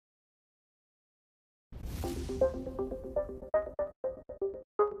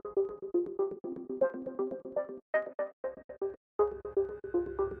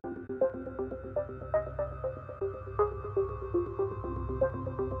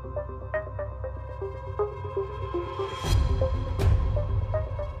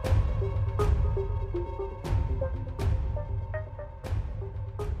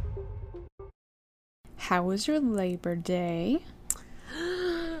How was your Labor Day?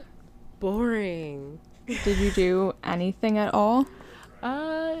 Boring. Did you do anything at all?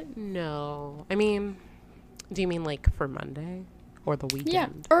 No. I mean, do you mean like for Monday or the weekend? Yeah,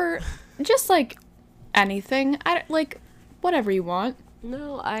 or just like anything. Whatever you want.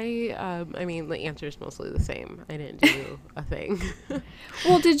 No, I mean, the answer is mostly the same. I didn't do a thing.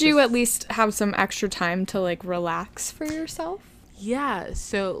 Well, did you at least have some extra time to like relax for yourself? Yeah,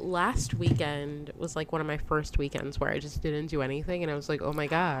 so last weekend was like one of my first weekends where I just didn't do anything, and I was like, oh my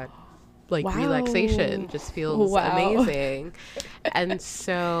God, like Wow. relaxation just feels Wow. amazing. And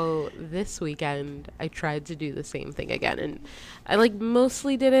so this weekend I tried to do the same thing again, and I like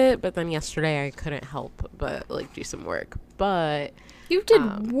mostly did it, but then yesterday I couldn't help but like do some work. But You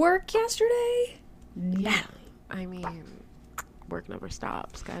did work yesterday? yeah, I mean, work never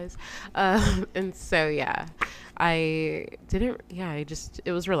stops, guys. And so yeah, it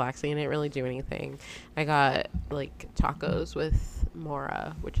was relaxing. I didn't really do anything. I got like tacos with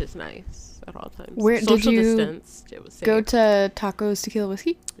Mora, which is nice at all times. Where Social did you distanced, it was safe. go to Tacos Tequila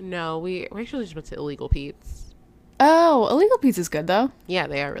Whiskey? No, we actually just went to Illegal Pete's. Oh, Illegal Pete's is good though. Yeah,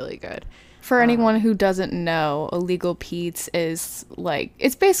 they are really good. For anyone who doesn't know, Illegal Pete's is like,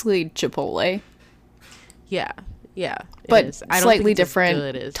 it's basically Chipotle, Yeah, yeah, it but is. I don't slightly think it's as good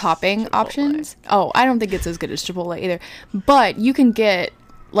different as topping Chipotle. options. Oh, I don't think it's as good as Chipotle either. But you can get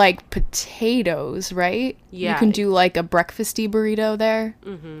like potatoes, right? You Yeah. can do like a breakfasty burrito there.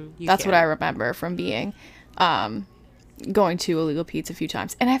 Mm-hmm, That's what I remember from being going to Illegal Pete's a few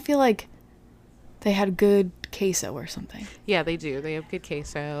times. And I feel like they had good queso or something. Yeah, they do. They have good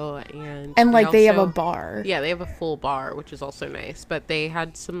queso and And they have a also- bar. Yeah, they have a full bar, which is also nice. But they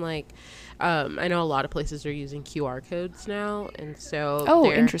had some like, I know a lot of places are using QR codes now, and so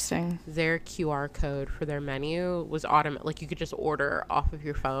Oh, interesting. Their QR code for their menu was automatic. Like you could just order off of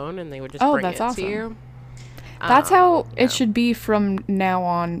your phone, and they would just Oh, bring that's it awesome. to you. That's how yeah. it should be from now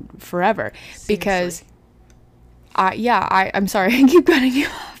on forever. Because I'm sorry, I keep cutting you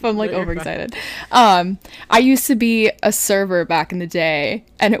off. I'm like No, you're overexcited. I used to be a server back in the day,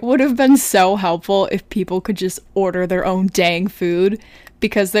 and it would have been so helpful if people could just order their own dang food,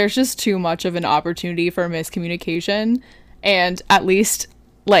 because there's just too much of an opportunity for miscommunication. And at least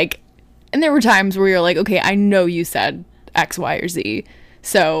and there were times where you're like, okay, I know you said X, Y, or Z,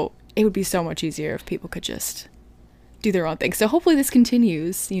 so it would be so much easier if people could just do their own thing. So hopefully this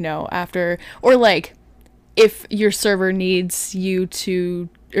continues, after, or if your server needs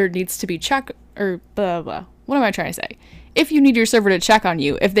needs to be checked, or blah, blah, blah. What am I trying to say? If you need your server to check on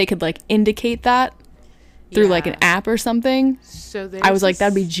you, if they could indicate that through an Yeah. app or something, So I was like,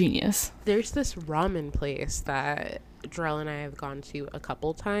 that'd be genius. There's this ramen place that Drell and I have gone to a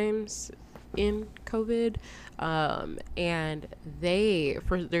couple times in COVID, and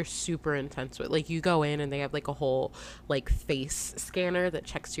they're super intense with you go in and they have a whole face scanner that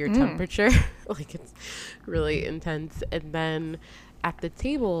checks your temperature. It's really intense. And then at the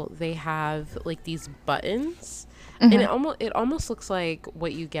table they have these buttons. And it almost looks like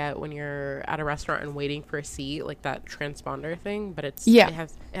what you get when you're at a restaurant and waiting for a seat, like that transponder thing, but it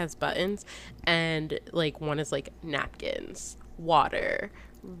has buttons, and one is napkins, water,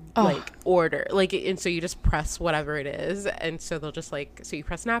 order, and so you just press whatever it is, and so they'll just so you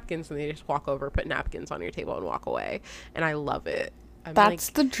press napkins and they just walk over, put napkins on your table and walk away, and I love it. That's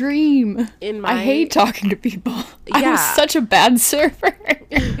the dream. I hate talking to people. I'm such a bad server.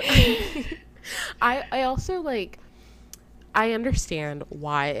 I also I understand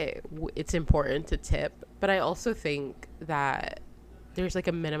why it's important to tip, but I also think that there's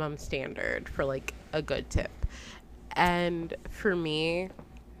a minimum standard for a good tip. And for me,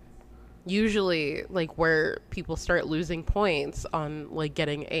 usually where people start losing points on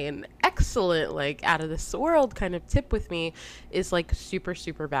getting an excellent out of this world kind of tip with me is super,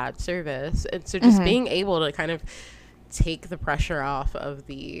 super bad service. And so just being able to kind of take the pressure off of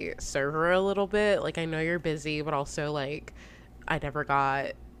the server a little bit. I know you're busy, but also I never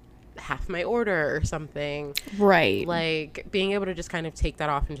got half my order or something. Right. Being able to just kind of take that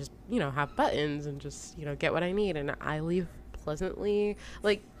off and just, have buttons and just, get what I need. And I leave pleasantly,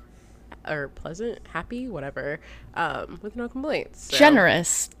 or pleasant, happy, whatever, with no complaints. So,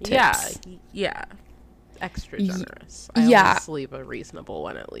 Generous tips. Yeah. extra generous. I yeah. always leave a reasonable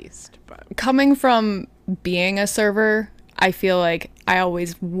one at least. But Coming from being a server, I feel like I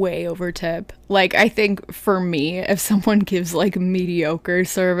always way over tip. Like, I think for me, if someone gives like mediocre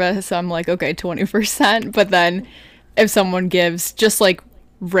service, I'm like, okay, 20%. But then if someone gives just like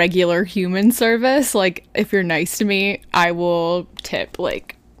regular human service, like if you're nice to me, I will tip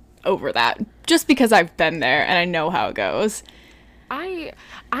like over that just because I've been there and I know how it goes.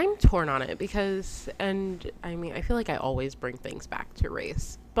 I'm torn on it because, and I mean, I feel like I always bring things back to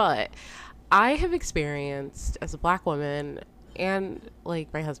race, but I have experienced as a Black woman, and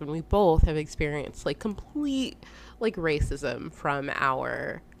like my husband, we both have experienced like complete like racism from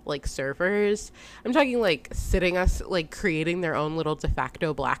our like servers. I'm talking like sitting us like creating their own little de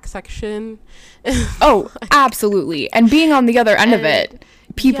facto Black section. Oh, absolutely. And being on the other end of And it,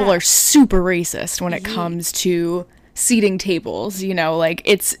 people yeah. are super racist when it comes to seating tables, you know, like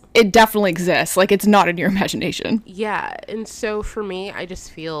it definitely exists. Like, it's not in your imagination. Yeah, and so for me, I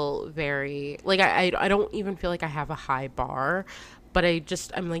just feel very like I don't even feel like I have a high bar, but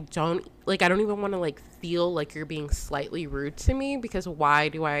I'm like I don't even want to like feel like you're being slightly rude to me, because why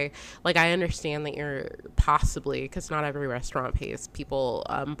do I like I understand that you're possibly, because not every restaurant pays people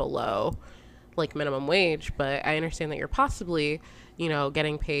below like minimum wage, but I understand that you're possibly, you know,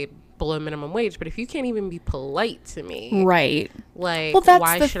 getting paid below minimum wage, but if you can't even be polite to me, Right. like, Well, that's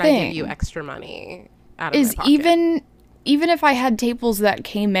why the should I give thing. you extra money out of Is my pocket? even if I had tables that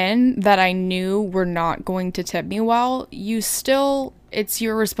came in that I knew were not going to tip me well, it's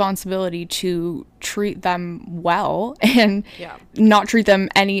your responsibility to treat them well and Yeah. not treat them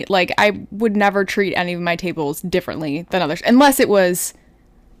like, I would never treat any of my tables differently than others unless it was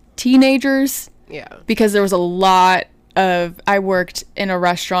teenagers, Yeah. because there was I worked in a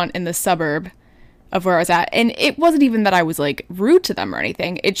restaurant in the suburb of where I was at, and it wasn't even that I was like rude to them or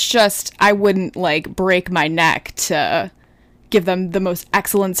anything. It's just I wouldn't like break my neck to give them the most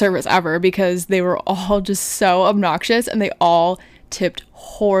excellent service ever, because they were all just so obnoxious and they all tipped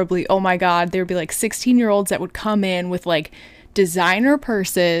horribly. Oh my god, there would be like 16-year-olds that would come in with like designer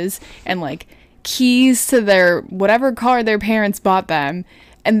purses and like keys to their whatever car their parents bought them,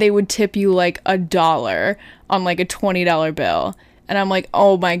 and they would tip you like $1 on like a $20 bill. And I'm like,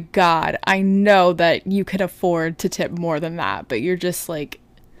 oh my god, I know that you could afford to tip more than that, but you're just like,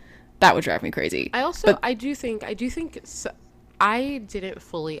 that would drive me crazy. I do think I didn't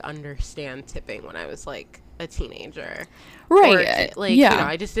fully understand tipping when I was like a teenager. Right. Like, yeah. you know,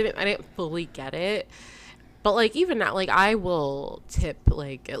 I didn't fully get it. But like even now, like I will tip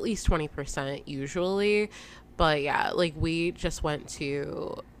like at least 20% usually. But yeah, like we just went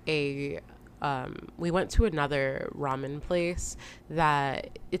to another ramen place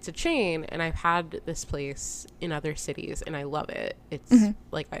that it's a chain, and I've had this place in other cities and I love it. It's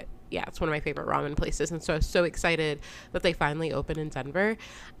like it's one of my favorite ramen places, and so I was so excited that they finally opened in Denver.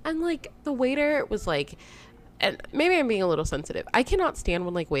 And like the waiter was like, and maybe I'm being a little sensitive, I cannot stand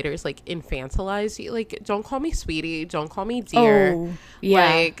when like waiters like infantilize you. Like, don't call me sweetie, don't call me dear. Oh, yeah.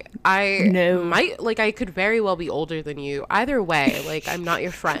 Like I No. might, like I could very well be older than you. Either way, like I'm not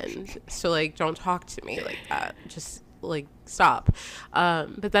your friend. So like don't talk to me like that. Just like stop.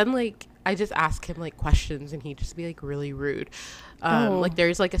 But then like I just ask him like questions and he'd just be like really rude. Like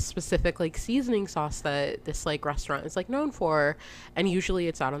there's like a specific like seasoning sauce that this like restaurant is like known for, and usually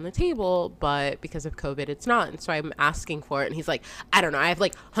it's out on the table, but because of COVID it's not, and so I'm asking for it and he's like, I don't know, I have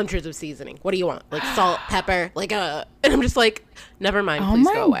like hundreds of seasoning, what do you want, like salt, pepper, like and I'm just like, never mind, please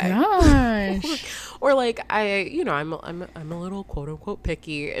go away. Gosh. Or like I'm a little quote unquote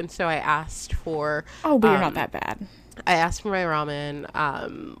picky, and so I asked for Oh, but you're not that bad. I asked for my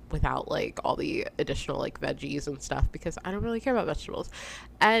ramen without like all the additional like veggies and stuff, because I don't really care about vegetables.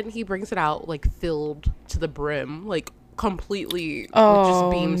 And he brings it out like filled to the brim, like completely with just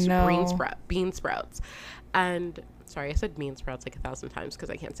bean sprouts. And sorry, I said bean sprouts like 1,000 times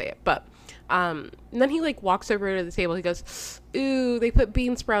because I can't say it. But and then he like walks over to the table. He goes, "Ooh, they put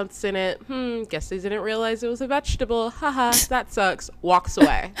bean sprouts in it. Guess they didn't realize it was a vegetable. Haha, that sucks." Walks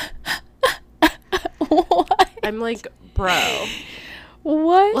away. What? I'm like, bro.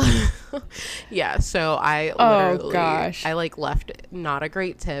 What? Yeah, so I literally, gosh. I like left not a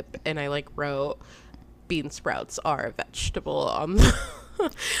great tip, and I like wrote bean sprouts are a vegetable on the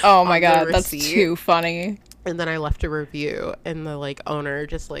Oh my on the god, that's receipt. too funny. And then I left a review, and the like owner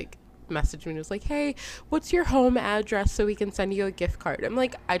just like messaged me and was like, "Hey, what's your home address so we can send you a gift card?" I'm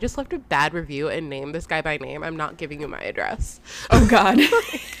like, I just left a bad review and named this guy by name. I'm not giving you my address. Oh god.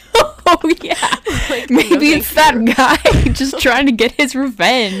 Oh yeah. Like, Maybe no, it's thank that guy just trying to get his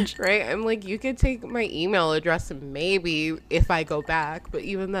revenge. Right? I'm like, you could take my email address and maybe if I go back, but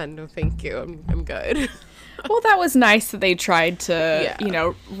even then, no thank you. I'm good. Well, that was nice that they tried to,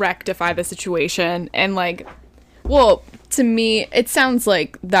 Yeah. rectify the situation. And, like, well, to me, it sounds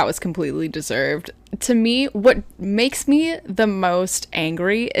like that was completely deserved. To me, what makes me the most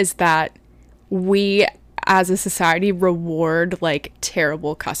angry is that we as a society reward like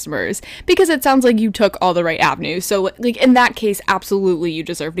terrible customers, because it sounds like you took all the right avenues. So like in that case, absolutely you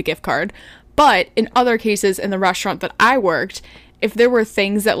deserved a gift card. But in other cases in the restaurant that I worked, if there were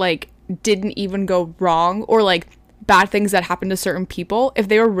things that like didn't even go wrong, or like bad things that happened to certain people, if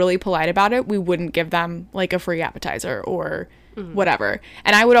they were really polite about it, we wouldn't give them like a free appetizer or whatever.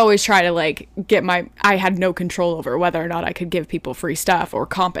 And I would always try to like I had no control over whether or not I could give people free stuff or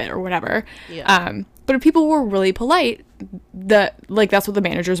comp it or whatever. Yeah. But if people were really polite, that's what the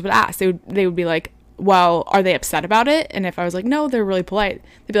managers would ask. They would be like, well, are they upset about it? And if I was like, no, they're really polite,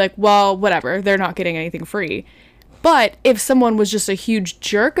 they'd be like, well, whatever, they're not getting anything free. But if someone was just a huge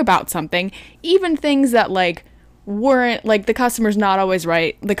jerk about something, even things that like weren't like, the customer's not always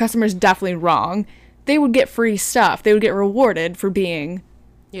right, the customer's definitely wrong, they would get free stuff. They would get rewarded for being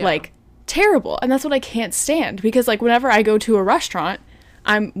like terrible. And that's what I can't stand, because like whenever I go to a restaurant,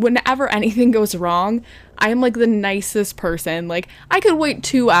 whenever anything goes wrong, I am like the nicest person. Like I could wait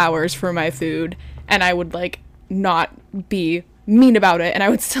 2 hours for my food and I would like not be mean about it, and I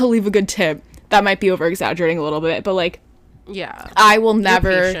would still leave a good tip. That might be over exaggerating a little bit, but like, Yeah. I will You're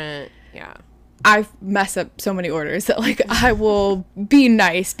never, patient. Yeah. I mess up so many orders that like I will be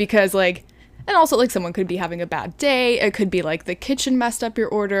nice, because like, and also like someone could be having a bad day. It could be like the kitchen messed up your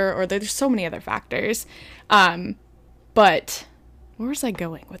order, or there's so many other factors. But where was I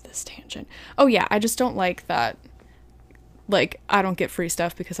going with this tangent? Oh yeah, I just don't like that. Like I don't get free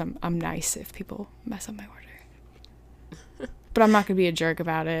stuff because I'm nice if people mess up my order. But I'm not gonna be a jerk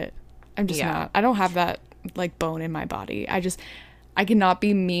about it. I'm just not. I don't have that like bone in my body. I cannot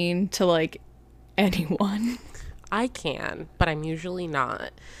be mean to like anyone. I can, but I'm usually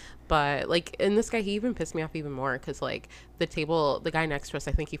not. But like, and this guy, he even pissed me off even more, because like the guy next to us,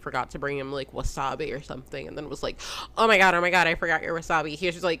 I think he forgot to bring him like wasabi or something, and then was like, oh my god, I forgot your wasabi.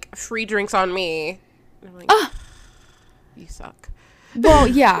 Here's just like free drinks on me. And I'm like, you suck. Well,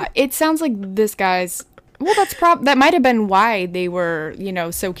 yeah, it sounds like this guy's. Well, that might have been why they were,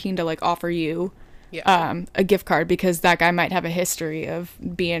 so keen to like offer you a gift card, because that guy might have a history of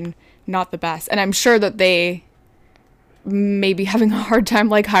being not the best. And I'm sure that they may be having a hard time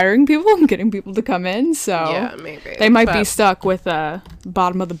like hiring people and getting people to come in. So Yeah, maybe. they might be stuck with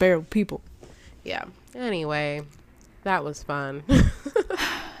bottom of the barrel people. Yeah. Anyway, that was fun.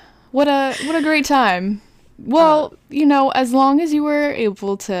 What a great time. Well, as long as you were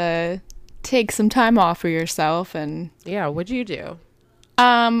able to take some time off for yourself. And Yeah, what'd you do?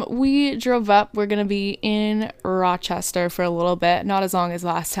 we drove up. We're gonna be in Rochester for a little bit, not as long as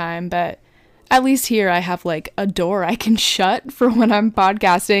last time, but at least here I have like a door I can shut for when I'm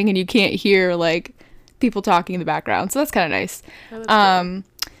podcasting and you can't hear like people talking in the background, so that's kind of nice. Oh, that's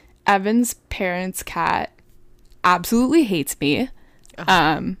good. Evan's parents' cat absolutely hates me.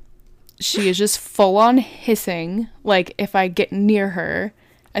 She is just full on hissing like if I get near her,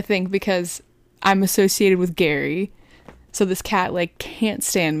 I think because I'm associated with Gary. So this cat like can't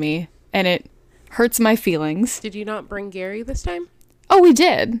stand me, and it hurts my feelings. Did you not bring Gary this time? Oh, we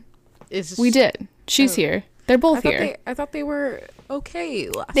did. We did. She's here. They're both here. I thought they were okay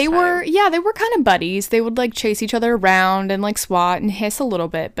last They time. were kind of buddies. They would like chase each other around and like swat and hiss a little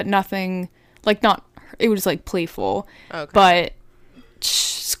bit, but nothing like it was like playful. Okay. But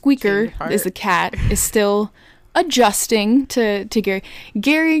Squeaker Change is the cat is still adjusting to Gary.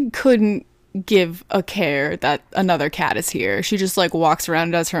 Gary couldn't give a care that another cat is here. She just like walks around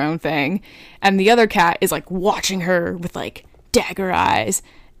and does her own thing, and the other cat is like watching her with like dagger eyes,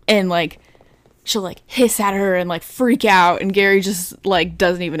 and like she'll like hiss at her and like freak out, and Gary just like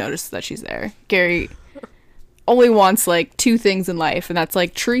doesn't even notice that she's there. Gary only wants like two things in life, and that's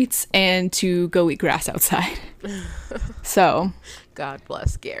like treats and to go eat grass outside. So God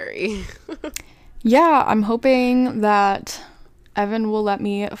bless Gary. yeah, I'm hoping that Evan will let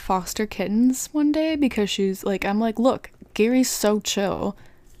me foster kittens one day, because she's like, I'm like, look, Gary's so chill.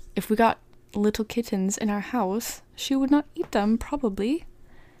 If we got little kittens in our house, she would not eat them probably.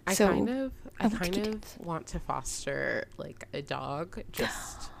 I So, kind of love kittens. want to foster like a dog,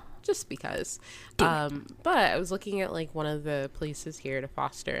 just because. But I was looking at like one of the places here to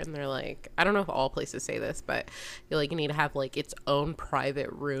foster, and they're like, I don't know if all places say this, but you need to have like its own private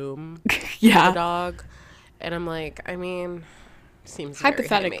room for Yeah. the dog. And I'm like, I mean, seems very high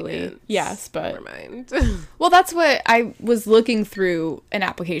Hypothetically, maintenance. yes, but Never mind. well, that's what I was looking through an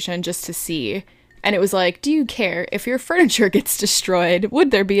application just to see. And it was like, do you care if your furniture gets destroyed? Would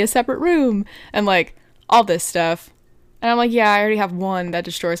there be a separate room? And like, all this stuff. And I'm like, yeah, I already have one that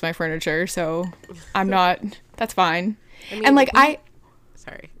destroys my furniture, so I'm not, that's fine. I mean, And like,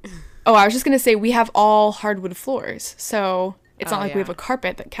 sorry. oh, I was just gonna say, we have all hardwood floors, so it's not like we yeah. have a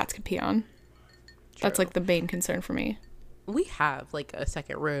carpet that cats could pee on. That's True. like the main concern for me. We have like a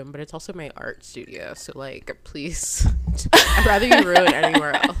second room, but it's also my art studio. So like, please, I'd rather you ruin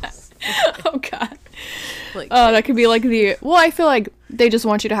anywhere else. Oh god. Like, Oh, that could be like well, I feel like they just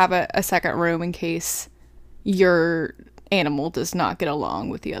want you to have a second room in case your animal does not get along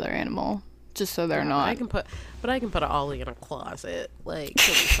with the other animal, just so they're not. I can put Ollie in a closet. Like,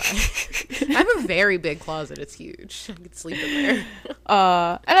 he'll be fine. I have a very big closet. It's huge. I could sleep in there.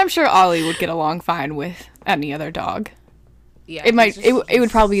 And I'm sure Ollie would get along fine with any other dog. Yeah, It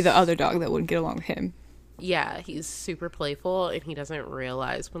would probably be the other dog that wouldn't get along with him. Yeah, he's super playful, and he doesn't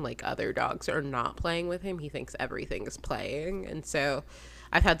realize when like other dogs are not playing with him. He thinks everything is playing, and so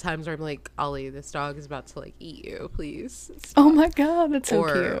I've had times where I'm like, Ollie, this dog is about to like eat you, please stop. Oh my god, that's so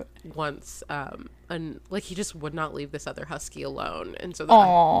Or cute. once, like he just would not leave this other husky alone, and so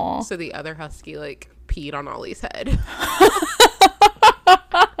Aww. so the other husky like peed on Ollie's head.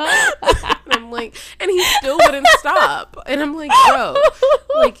 And I'm like, and he still wouldn't stop. And I'm like, bro,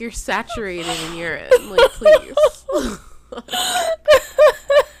 like you're saturated in urine. Like, please.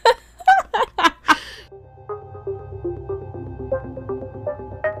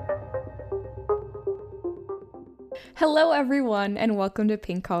 Hello, everyone, and welcome to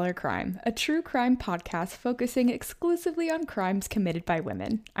Pink Collar Crime, a true crime podcast focusing exclusively on crimes committed by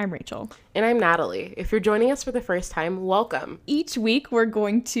women. I'm Rachel. And I'm Natalie. If you're joining us for the first time, welcome. Each week, we're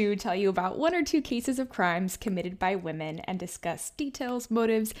going to tell you about one or two cases of crimes committed by women and discuss details,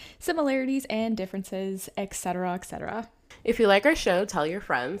 motives, similarities, and differences, etc., etc. If you like our show, tell your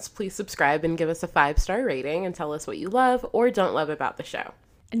friends. Please subscribe and give us a 5-star rating and tell us what you love or don't love about the show.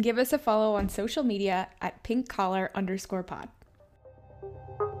 And give us a follow on social media at pinkcollar_pod.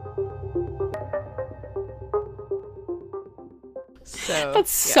 So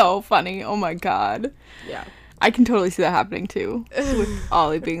That's so funny. Oh my god. yeah. I can totally see that happening too, with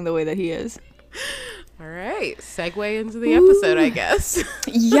Ollie being the way that he is. All right, segue into the episode, I guess.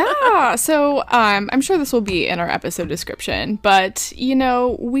 Yeah, so I'm sure this will be in our episode description, but you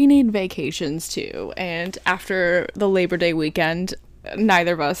know, we need vacations too. And after the Labor Day weekend,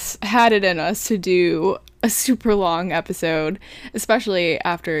 neither of us had it in us to do a super long episode, especially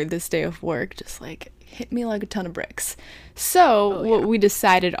after this day of work just like hit me like a ton of bricks. So what we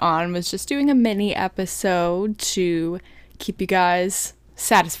decided on was just doing a mini episode to keep you guys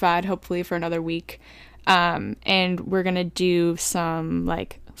satisfied, hopefully for another week. And we're gonna do some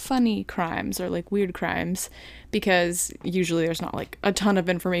like funny crimes or like weird crimes, because usually there's not like a ton of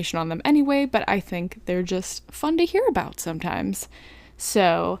information on them anyway, but I think they're just fun to hear about sometimes.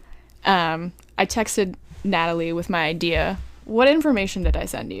 So I texted Natalie with my idea. What information did I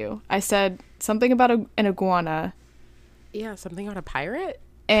send you? I said something about an iguana. Yeah, something on a pirate?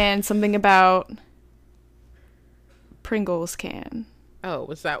 And something about Pringles can. Oh,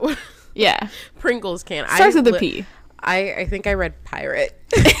 was that what? Yeah. Pringles can. Starts with a P. I think I read pirate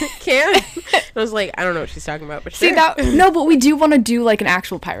can. I was like, I don't know what she's talking about, but See, sure. no, but we do want to do like an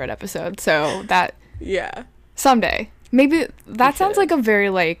actual pirate episode, so that Yeah. someday. Maybe that sounds should. like a very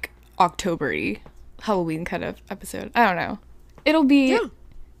like October-y, Halloween kind of episode. I don't know. It'll be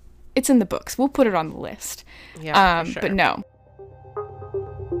It's in the books. We'll put it on the list. Yeah, for sure. But no.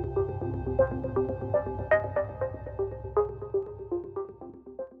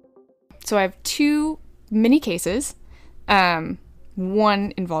 So I have two mini cases.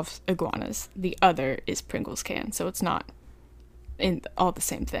 One involves iguanas. The other is Pringles can. So it's not in all the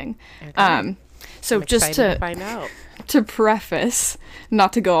same thing. Okay. So I'm just excited to find out. to preface,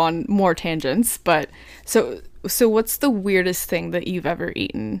 not to go on more tangents, but so what's the weirdest thing that you've ever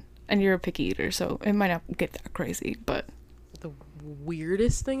eaten? And you're a picky eater, so it might not get that crazy, but The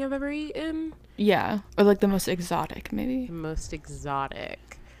weirdest thing I've ever eaten? yeah, or like the most exotic, maybe. The most exotic.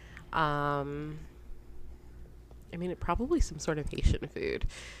 I mean, probably some sort of Haitian food.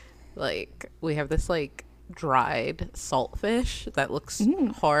 Like, we have this like dried saltfish that looks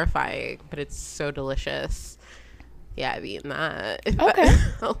horrifying, but it's so delicious. Yeah, I've eaten that. If that Okay.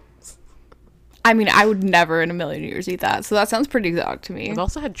 helps. I mean, I would never in a million years eat that, so that sounds pretty exotic to me. I've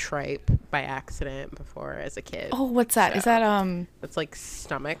also had tripe by accident before as a kid. Oh, what's that? Is So, that It's like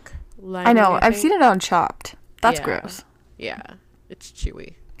stomach I lining, know, I've think. seen it on Chopped. That's Yeah. gross. Yeah, it's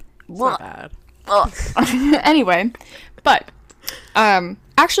chewy. It's Blah. not bad. Anyway, but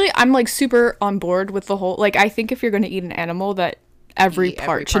actually I'm like super on board with the whole, like, I think if you're going to eat an animal that every Eat every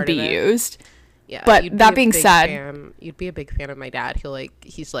part should part be of it. used. Yeah, But you'd be that a being big said, you'd be a big fan of my dad.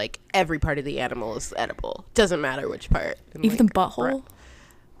 He's like every part of the animal is edible. Doesn't matter which part. I'm even the like, butthole.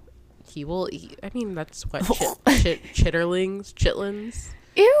 He will eat. I mean, that's what chitterlings, chitlins.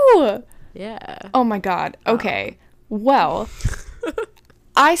 Ew. Yeah. Oh my god. Okay. Well,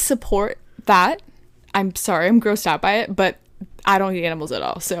 I support that. I'm sorry, I'm grossed out by it, but I don't eat animals at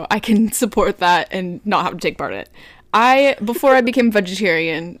all, so I can support that and not have to take part in it. Before I became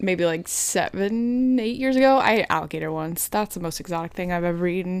vegetarian, maybe like 7-8 years ago, I ate alligator once. That's the most exotic thing I've ever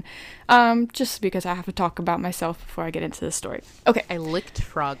eaten. Just because I have to talk about myself before I get into this story. Okay. I licked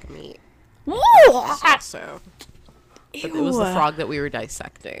frog meat. Whoa! So, but it was the frog that we were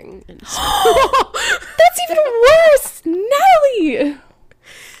dissecting. And so That's even worse, Natalie.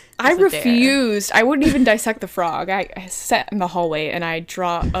 I refused. I wouldn't even dissect the frog. I sat in the hallway and I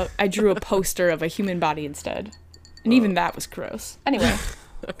drew a poster of a human body instead. And even that was gross. Anyway.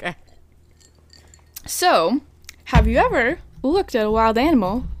 Okay. So, have you ever looked at a wild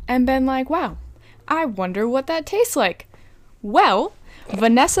animal and been like, wow, I wonder what that tastes like? Well,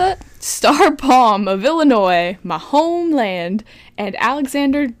 Vanessa Star Palm of Illinois, my homeland, and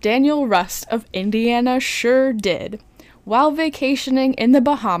Alexander Daniel Rust of Indiana sure did. While vacationing in the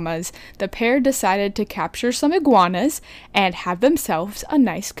Bahamas, the pair decided to capture some iguanas and have themselves a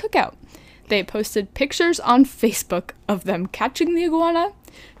nice cookout. They posted pictures on Facebook of them catching the iguana,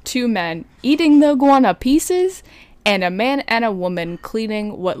 2 men eating the iguana pieces, and a man and a woman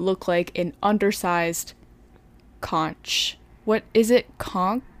cleaning what looked like an undersized conch. What is it?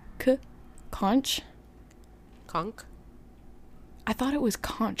 Conch? Conch? Conch? I thought it was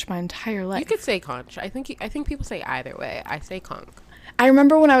conch my entire life. You could say conch. I think people say either way. I say conch. I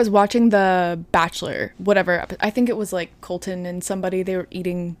remember when I was watching The Bachelor, whatever. I think it was like Colton and somebody. They were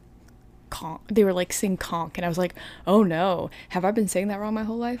eating conch. They were like saying conch, and I was like, "Oh no, have I been saying that wrong my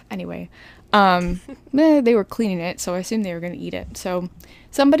whole life?" Anyway, they were cleaning it, so I assumed they were going to eat it. So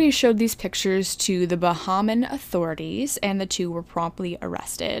somebody showed these pictures to the Bahamian authorities, and the 2 were promptly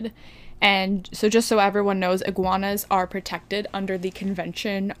arrested. And so just so everyone knows, iguanas are protected under the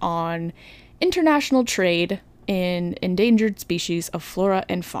Convention on International Trade in Endangered Species of Flora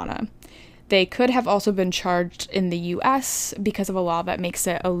and Fauna. They could have also been charged in the U.S. because of a law that makes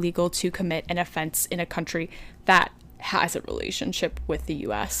it illegal to commit an offense in a country that has a relationship with the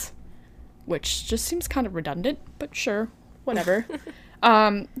U.S., which just seems kind of redundant, but sure, whatever.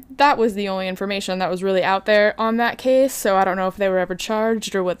 That was the only information that was really out there on that case, so I don't know if they were ever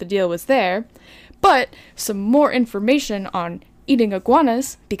charged or what the deal was there. But some more information on eating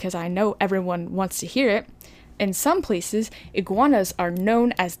iguanas, because I know everyone wants to hear it. In some places, iguanas are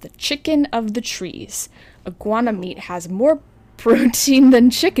known as the chicken of the trees. Iguana meat has more protein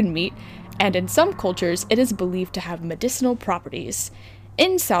than chicken meat, and in some cultures, it is believed to have medicinal properties.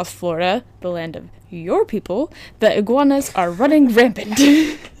 In South Florida, the land of your people, the iguanas are running rampant.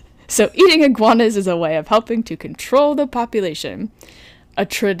 So eating iguanas is a way of helping to control the population. A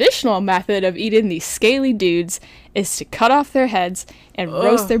traditional method of eating these scaly dudes is to cut off their heads and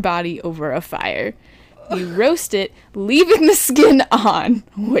roast their body over a fire. You roast it, leaving the skin on,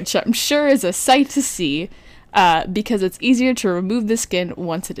 which I'm sure is a sight to see, because it's easier to remove the skin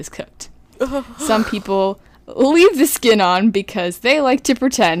once it is cooked. Some people leave the skin on because they like to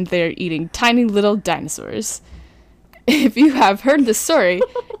pretend they're eating tiny little dinosaurs. If you have heard the story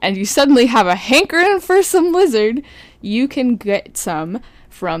and you suddenly have a hankering for some lizard, you can get some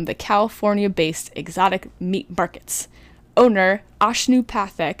from the California-based exotic meat markets. Owner Ashnu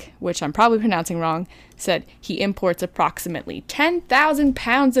Pathak, which I'm probably pronouncing wrong, said he imports approximately 10,000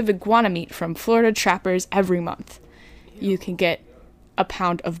 pounds of iguana meat from Florida trappers every month. You can get a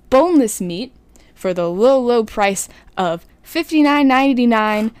pound of boneless meat for the low price of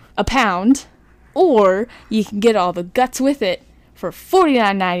 $59.99 a pound, or you can get all the guts with it for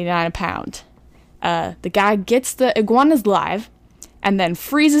 $49.99 a pound. The guy gets the iguanas live and then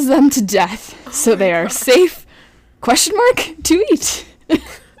freezes them to death so they are safe, to eat.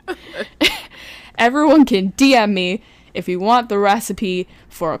 Everyone can DM me if you want the recipe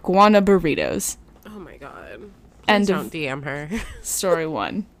for iguana burritos. Oh my god. And don't DM her. Story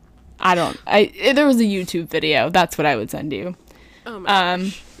 1. There was a YouTube video. That's what I would send you. Oh my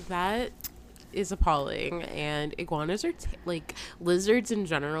gosh. That is appalling. And iguanas are, like, lizards in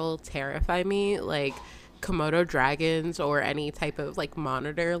general terrify me. Like, Komodo dragons or any type of, like,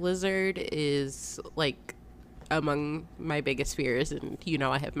 monitor lizard is, like, among my biggest fears. And, you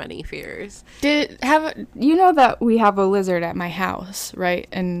know, I have many fears. You know that we have a lizard at my house, right?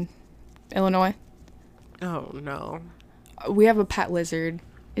 In Illinois? Oh, no. We have a pet lizard.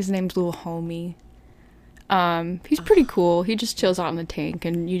 His name's Little Homie. He's pretty cool. He just chills out in the tank,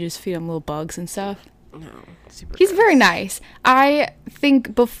 and you just feed him little bugs and stuff. No, super He's gross. very nice. I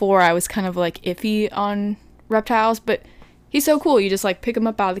think before I was kind of like iffy on reptiles, but he's so cool. You just like pick him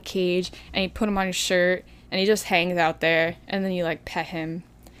up out of the cage and you put him on your shirt and he just hangs out there, and then you like pet him.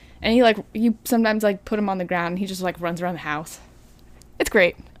 And you sometimes like put him on the ground and he just like runs around the house. It's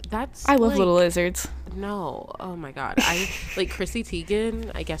great. I love little lizards. No, oh my god. I like Chrissy Teigen,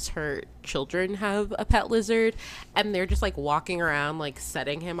 I guess her children have a pet lizard, and they're just like walking around like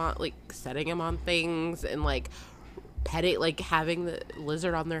setting him on things and like petting, like having the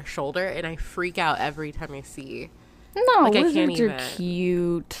lizard on their shoulder, and I freak out every time I see. No, Like, I can't lizards are even.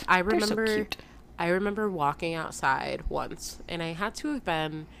 cute. I They're so remember cute. I remember walking outside once, and I had to have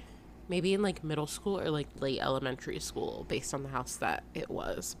been maybe in like middle school or like late elementary school based on the house that it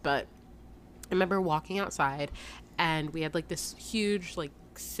was. But I remember walking outside, and we had like this huge like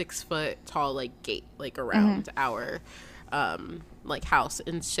 6 foot tall like gate like around our like house.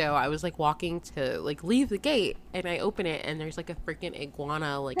 And so I was like walking to like leave the gate, and I open it, and there's like a freaking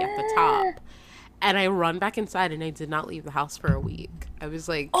iguana like at the top. And I run back inside, and I did not leave the house for a week. I was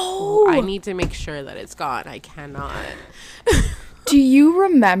like, Oh! I need to make sure that it's gone. I cannot. Do you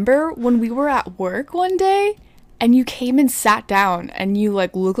remember when we were at work one day and you came and sat down and you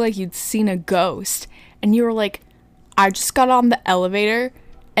like looked like you'd seen a ghost, and you were like, I just got on the elevator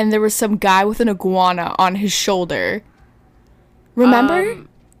and there was some guy with an iguana on his shoulder. Remember?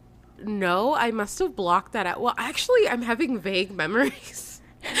 No, I must have blocked that out. Well, actually, I'm having vague memories.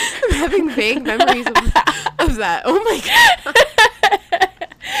 I'm having vague memories of that. Oh my god.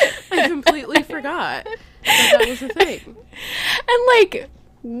 I completely forgot that was a thing. And like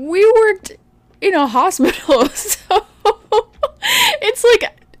we worked in a hospital, so it's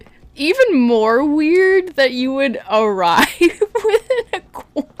like even more weird that you would arrive with an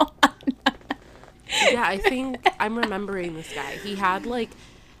iguana. Yeah, I think I'm remembering this guy. He had like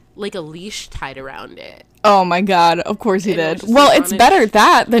a leash tied around it. Oh my god, of course he And it did. was just, Well, like, it's on better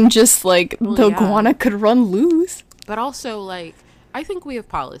that than just like the yeah. iguana could run loose. But also, like, I think we have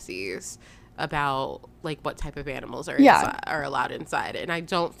policies about like what type of animals are Yeah. are allowed inside, and I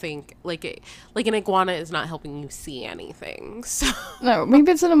don't think like an iguana is not helping you see anything. So No,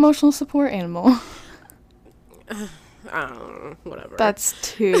 maybe it's an emotional support animal. I don't know, whatever. That's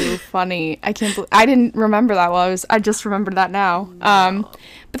too funny. I can't believe I didn't remember that while I just remembered that now.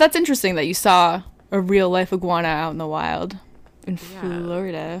 But that's interesting that you saw a real life iguana out in the wild in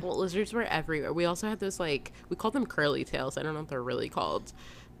Florida. Well, lizards were everywhere. We also had those like we called them curly tails. I don't know what they're really called,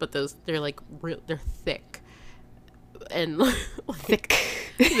 but they're like they're thick and like,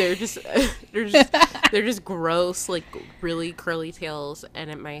 Thick. they're just gross, like really curly tails.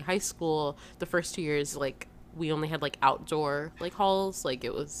 And at my high school, the first 2 years, like we only had like outdoor like halls, like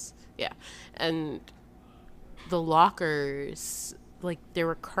it was and the lockers, like there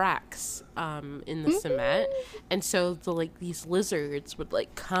were cracks in the cement, and so these lizards would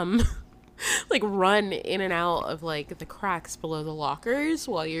like come like run in and out of like the cracks below the lockers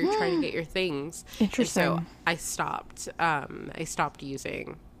while you're trying to get your things. Interesting. And so I stopped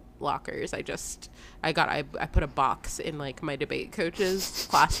using lockers. I put a box in like my debate coach's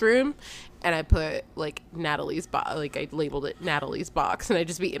classroom, and I put like Natalie's box, like I labeled it Natalie's box, and I'd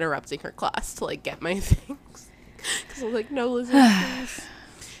just be interrupting her class to like get my things because I was like, no lizards, please.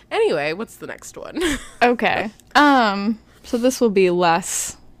 Anyway, what's the next one? Okay. So this will be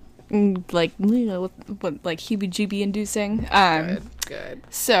less like, you know, what like heebie-jeebie inducing. Good.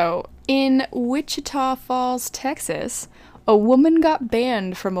 So, in Wichita Falls, Texas, a woman got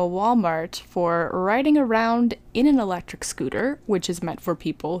banned from a Walmart for riding around in an electric scooter, which is meant for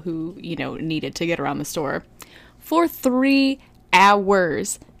people who, you know, needed to get around the store, for 3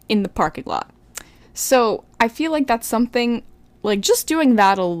 hours in the parking lot. So, I feel like that's something, like, just doing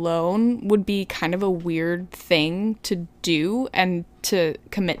that alone would be kind of a weird thing to do and to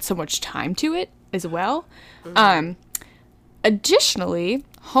commit so much time to it as well. Additionally,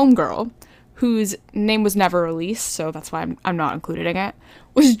 Homegirl, whose name was never released, so that's why I'm not including it,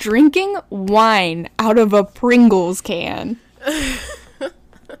 was drinking wine out of a Pringles can.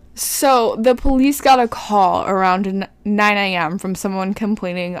 So the police got a call around 9 a.m. from someone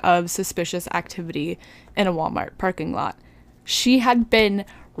complaining of suspicious activity in a Walmart parking lot. She had been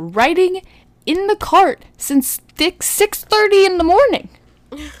riding in the cart since 6:30 in the morning.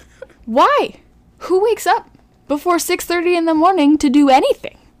 Why? Who wakes up before 6:30 in the morning to do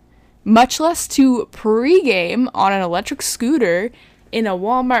anything? Much less to pregame on an electric scooter in a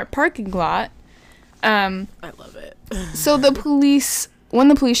Walmart parking lot. I love it. So when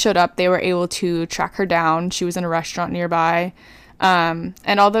the police showed up, they were able to track her down. She was in a restaurant nearby.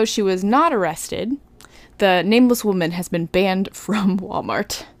 And although she was not arrested, the nameless woman has been banned from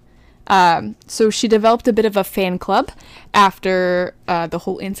Walmart. So she developed a bit of a fan club after the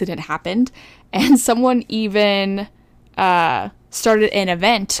whole incident happened, and someone even started an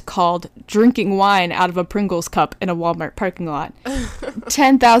event called Drinking Wine Out of a Pringles Cup in a Walmart parking lot.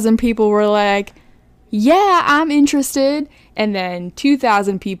 10,000 people were like, yeah, I'm interested. And then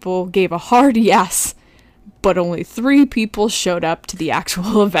 2,000 people gave a hard yes, but only 3 people showed up to the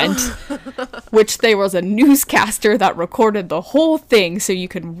actual event, which there was a newscaster that recorded the whole thing, so you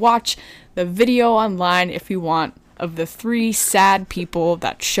can watch the video online if you want, of the 3 sad people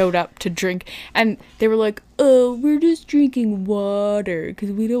that showed up to drink. And they were like, oh, we're just drinking water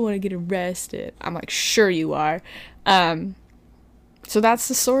because we don't want to get arrested. I'm like, sure you are. So that's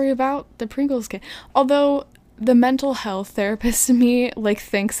the story about the Pringles can. Although the mental health therapist in me like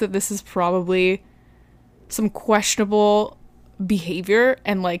thinks that this is probably some questionable behavior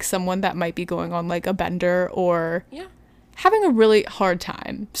and like someone that might be going on like a bender or having a really hard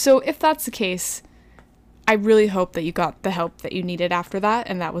time. So if that's the case, I really hope that you got the help that you needed after that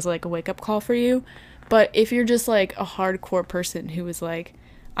and that was like a wake-up call for you. But if you're just like a hardcore person who is like,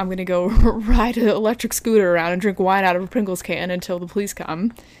 I'm gonna go ride an electric scooter around and drink wine out of a Pringles can until the police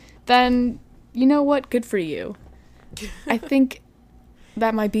come, then you know what? Good for you. I think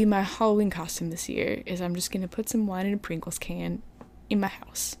that might be my Halloween costume this year, is I'm just gonna put some wine in a Pringles can in my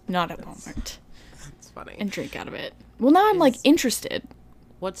house, not at Walmart. That's funny. And drink out of it. Well, now I'm like interested.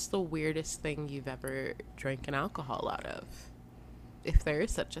 What's the weirdest thing you've ever drank an alcohol out of? If there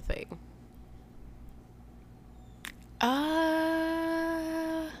is such a thing.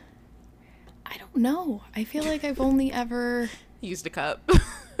 I don't know. I feel like I've only ever Used a cup.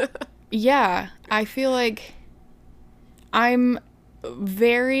 Yeah, I feel like I'm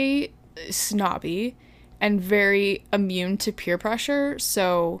very snobby and very immune to peer pressure,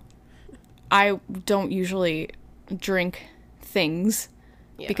 so I don't usually drink things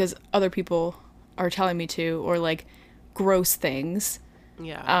because other people are telling me to, or like gross things.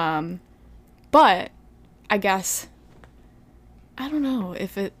 Yeah. But I guess I don't know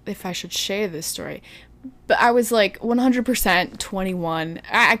if I should share this story. But I was like 100% 21.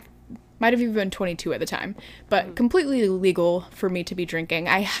 I might have even been 22 at the time, but completely legal for me to be drinking.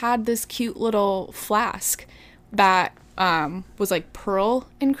 I had this cute little flask that was like pearl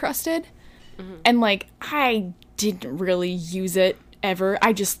encrusted, and like I didn't really use it ever.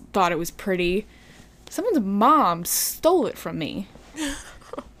 I just thought it was pretty. Someone's mom stole it from me.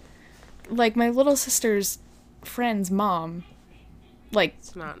 Like my little sister's friend's mom, like,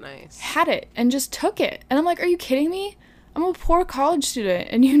 It's not nice. had it and just took it. And I'm like, are you kidding me? I'm a poor college student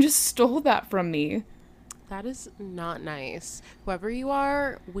and you just stole that from me. That is not nice. Whoever you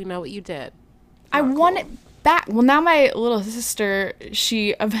are, we know what you did. I Not want cool. it back. Well, now my little sister,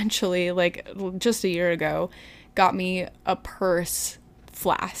 she eventually, like, just a year ago, got me a purse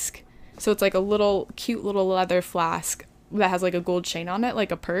flask. So it's like a little, cute little leather flask that has like a gold chain on it,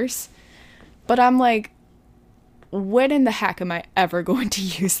 like a purse. But I'm like, when in the heck am I ever going to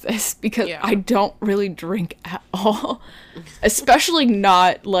use this? Because I don't really drink at all. Especially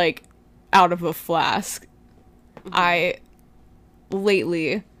not, like, out of a flask.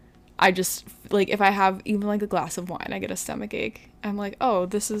 Lately, I just, like, if I have even, like, a glass of wine, I get a stomach ache. I'm like, oh,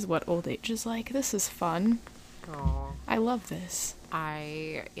 this is what old age is like. This is fun. Aw. I love this.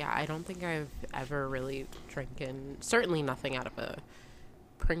 I don't think I've ever really drinking, certainly nothing out of a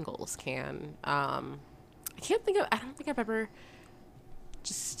Pringles can. I don't think I've ever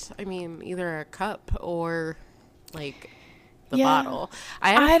either a cup or like the bottle.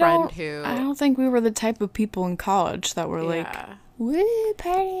 I had a friend who, I don't think we were the type of people in college that were like, woo,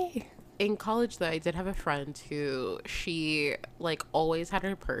 party. In college though, I did have a friend who she like always had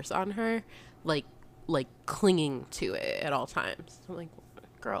her purse on her, like clinging to it at all times. I'm like,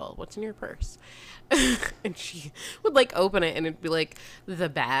 girl, what's in your purse? And she would like open it and it'd be like the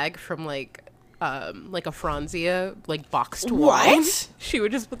bag from like a Franzia, like boxed wine. She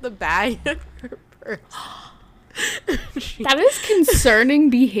would just put the bag in her purse. That is concerning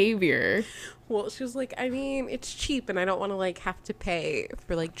behavior. Well, she was like, I mean, it's cheap and I don't want to like have to pay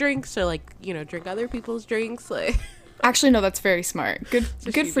for like drinks or like, you know, drink other people's drinks. Like, actually, no, that's very smart. Good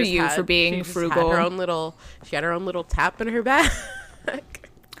for you for being frugal. She had her own little tap in her bag.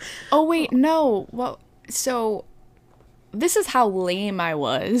 Oh wait, no. Well, so this is how lame I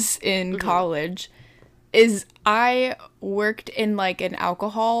was in college. Is I worked in like an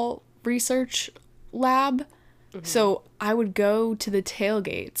alcohol research lab. So I would go to the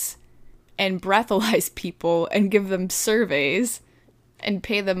tailgates and breathalyze people and give them surveys and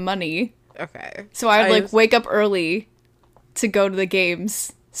pay them money. Okay. So I would wake up early to go to the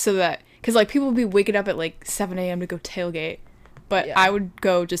games so that, Because, like, people would be waking up at, like, 7 a.m. to go tailgate. But Yeah. I would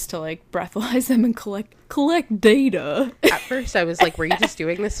go just to, like, breathalyze them and collect data. At first, I was like, were you just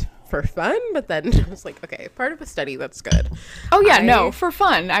doing this for fun? But then I was like, okay, part of a study, that's good. Oh, yeah, no, for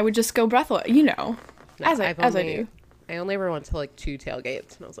fun. I would just go breathalyze, you know, as I do. I only ever went to, like, 2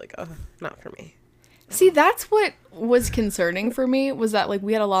 tailgates, and I was like, oh, not for me. See, that's what was concerning for me, was that, like,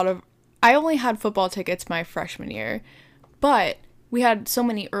 we had a lot of... I only had football tickets my freshman year, but we had so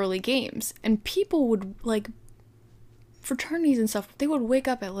many early games, and people would, like, fraternities and stuff, they would wake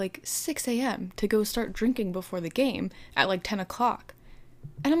up at, like, 6 a.m. to go start drinking before the game at, like, 10 o'clock.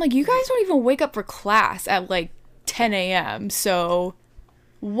 And I'm like, you guys don't even wake up for class at, like, 10 a.m., so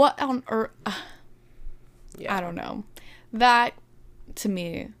what on earth... Yeah. I don't know. That, to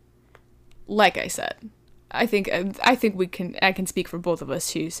me, like I said, I think I can speak for both of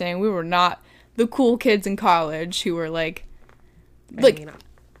us too, saying we were not the cool kids in college who were like I mean,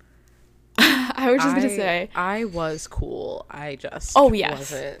 I was just gonna say I was cool. I just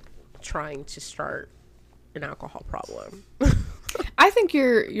wasn't trying to start an alcohol problem. I think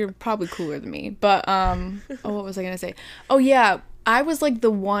you're probably cooler than me, but what was I gonna say? Oh yeah, I was like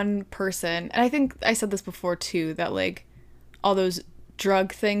the one person, and I think I said this before too, that like all those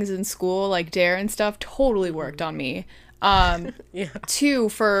drug things in school, like DARE and stuff, totally worked on me. Yeah. Two,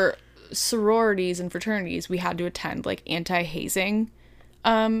 for sororities and fraternities, we had to attend like anti-hazing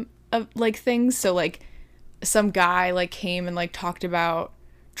like things. So like some guy like came and like talked about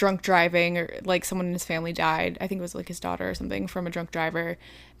drunk driving, or like someone in his family died, I think it was like his daughter or something, from a drunk driver,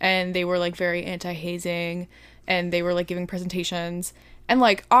 and they were like very anti-hazing, and they were like giving presentations, and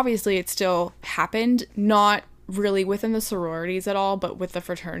like obviously it still happened, not really within the sororities at all, but with the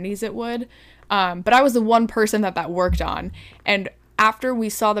fraternities it would. But I was the one person that worked on, and after we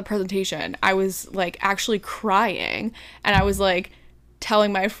saw the presentation, I was like actually crying, and I was like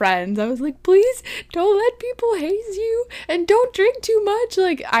telling my friends, I was like, please don't let people haze you, and don't drink too much.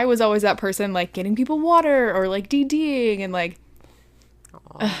 Like, I was always that person like getting people water or like DDing, and like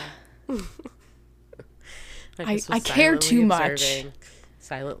I care too much.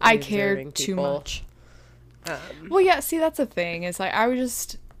 Silently I care observing too people. much. Well, yeah, see, that's the thing. It's like, I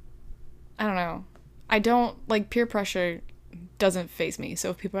don't know. I don't, like, peer pressure doesn't faze me.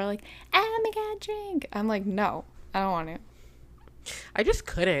 So if people are like, oh my god, drink, I'm like, no, I don't want to. I just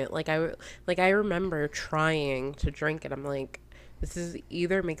couldn't. I remember trying to drink, and I'm like, this is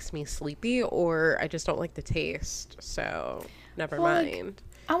either makes me sleepy or I just don't like the taste. So never mind. Like,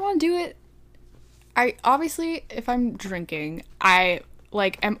 I want to do it. I obviously, if I'm drinking, I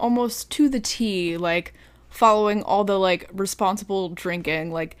like am almost to the T, like following all the like responsible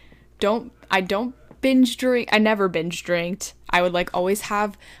drinking. Like, I don't binge drink. I never binge drinked. I would like always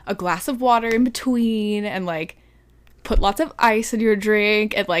have a glass of water in between, and like put lots of ice in your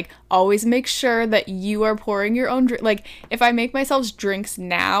drink, and like always make sure that you are pouring your own drink. Like, if I make myself drinks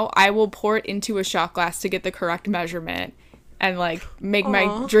now, I will pour it into a shot glass to get the correct measurement, and like make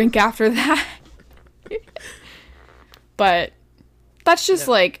my drink after that. But that's just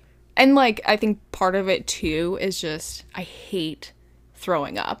like, and like I think part of it too is just I hate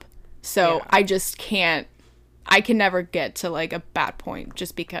throwing up, so I just can't. I can never get to like a bad point,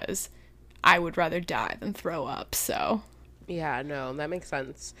 just because I would rather die than throw up. So yeah, no, that makes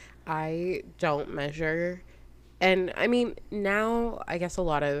sense. I don't measure, and I mean, now I guess a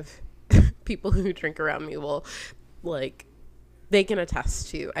lot of people who drink around me will, like, they can attest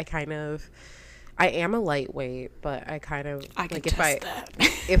to, I am a lightweight, but I kind of like, if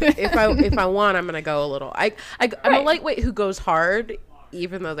I want, I'm gonna go a little. I'm a lightweight who goes hard,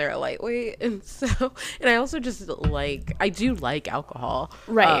 even though they're a lightweight, and I also just like, I do like alcohol,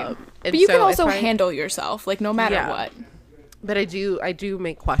 right? But you can also handle yourself, like, no matter what. But I do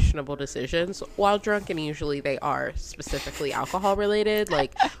make questionable decisions while drunk, and usually they are specifically alcohol related.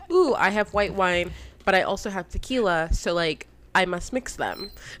 Like, ooh, I have white wine, but I also have tequila, so like I must mix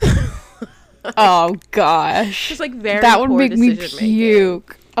them. Oh gosh, just like very that would poor make me puke.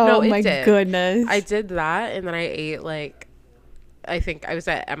 Making. Oh no, my goodness, I did that, and then I ate like, I think I was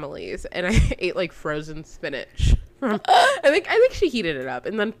at Emily's, and I ate like frozen spinach. I think she heated it up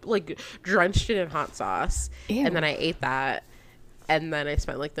and then like drenched it in hot sauce. Ew. And then I ate that, and then I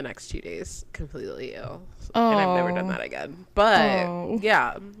spent like the next 2 days completely ill. And I've never done that again. But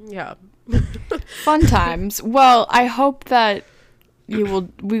yeah. Fun times. Well, I hope that we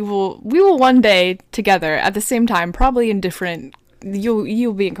will one day together at the same time, probably in different.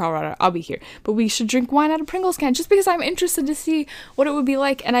 You'll be in Colorado, I'll be here, but we should drink wine out of Pringles can, just because I'm interested to see what it would be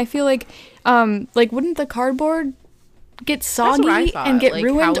like. And I feel like wouldn't the cardboard get soggy and get like,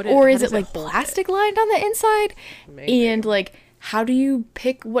 ruined, or is it like plastic lined on the inside? Maybe. And like, how do you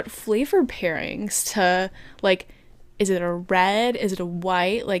pick what flavor pairings to, like, is it a red? Is it a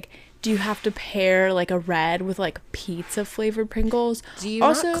white? Like, do you have to pair, like, a red with, like, pizza flavored Pringles? Do you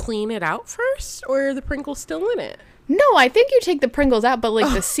also, not clean it out first, or are the Pringles still in it? No, I think you take the Pringles out, but,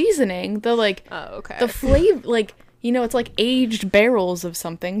 like, the seasoning, the, like, Oh, okay. the flavor, like, you know, it's like aged barrels of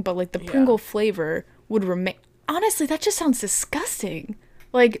something, but, like, the Pringle flavor would remain. Honestly, that just sounds disgusting.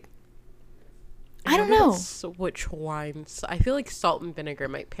 Like, I don't know. Which wines? I feel like salt and vinegar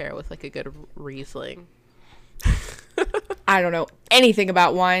might pair with, like, a good Riesling. I don't know anything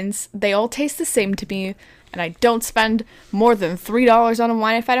about wines. They all taste the same to me, and I don't spend more than $3 on a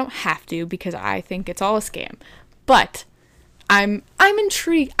wine if I don't have to, because I think it's all a scam. But I'm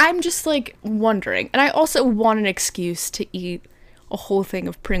intrigued. I'm just, like, wondering. And I also want an excuse to eat a whole thing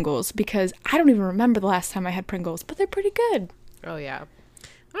of Pringles, because I don't even remember the last time I had Pringles, but they're pretty good. Oh yeah.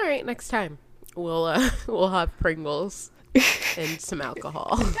 All right, next time we'll have Pringles and some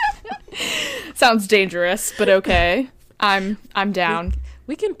alcohol. Sounds dangerous, but okay. I'm down.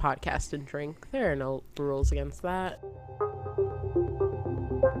 We can podcast and drink. There are no rules against that.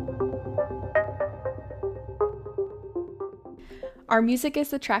 Our music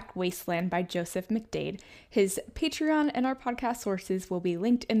is the track Wasteland by Joseph McDade. His Patreon and our podcast sources will be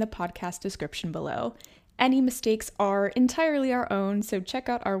linked in the podcast description below. Any mistakes are entirely our own, so check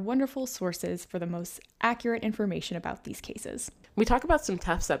out our wonderful sources for the most accurate information about these cases. We talk about some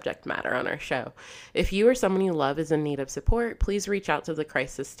tough subject matter on our show. If you or someone you love is in need of support, please reach out to the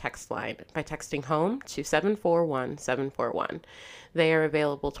crisis text line by texting HOME to 741-741. They are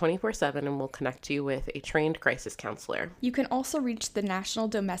available 24/7 and will connect you with a trained crisis counselor. You can also reach the National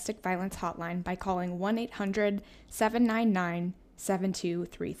Domestic Violence Hotline by calling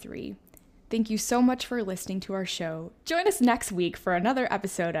 1-800-799-7233. Thank you so much for listening to our show. Join us next week for another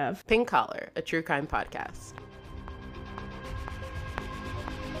episode of Pink Collar, a true crime podcast.